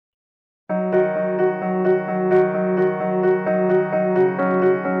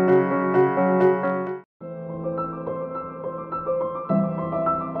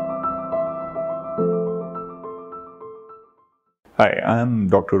I'm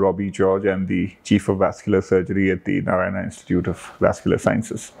Dr. Robbie George. I'm the Chief of Vascular Surgery at the Narayana Institute of Vascular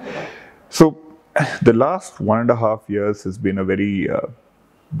Sciences. So the last 1.5 years has been a very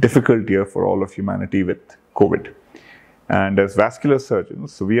difficult year for all of humanity with COVID. And as vascular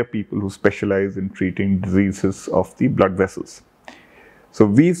surgeons, so we are people who specialize in treating diseases of the blood vessels. So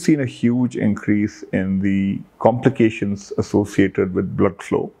we've seen a huge increase in the complications associated with blood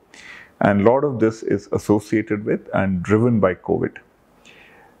flow. And a lot of this is associated with and driven by COVID.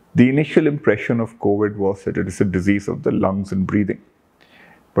 The initial impression of COVID was that it is a disease of the lungs and breathing.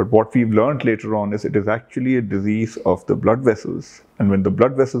 But what we've learned later on is it is actually a disease of the blood vessels. And when the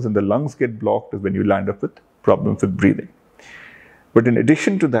blood vessels in the lungs get blocked is when you land up with problems with breathing. But in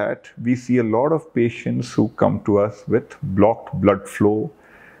addition to that, we see a lot of patients who come to us with blocked blood flow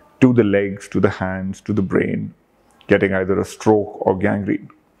to the legs, to the hands, to the brain, getting either a stroke or gangrene.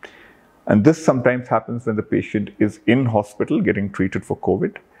 And this sometimes happens when the patient is in hospital getting treated for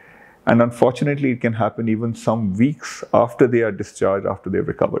COVID. And unfortunately, it can happen even some weeks after they are discharged, after they've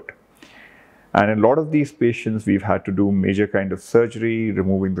recovered. And in a lot of these patients, we've had to do major kind of surgery,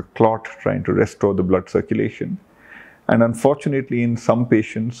 removing the clot, trying to restore the blood circulation. And unfortunately, in some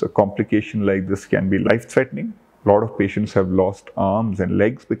patients, a complication like this can be life-threatening. A lot of patients have lost arms and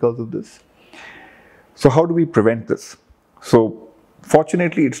legs because of this. So how do we prevent this? So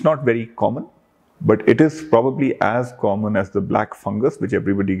fortunately, it's not very common, but it is probably as common as the black fungus, which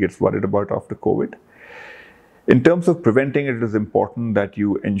everybody gets worried about after COVID. In terms of preventing it, it is important that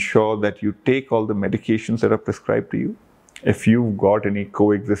you ensure that you take all the medications that are prescribed to you. If you've got any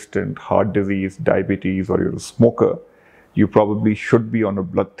coexistent heart disease, diabetes, or you're a smoker, you probably should be on a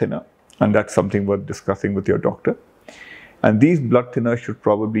blood thinner, and that's something worth discussing with your doctor. And these blood thinners should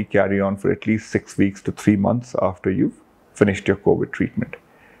probably carry on for at least 6 weeks to 3 months after you've finished your COVID treatment.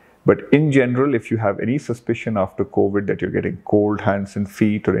 But in general, if you have any suspicion after COVID that you're getting cold hands and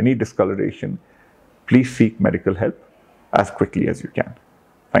feet or any discoloration, please seek medical help as quickly as you can.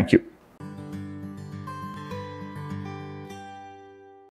 Thank you.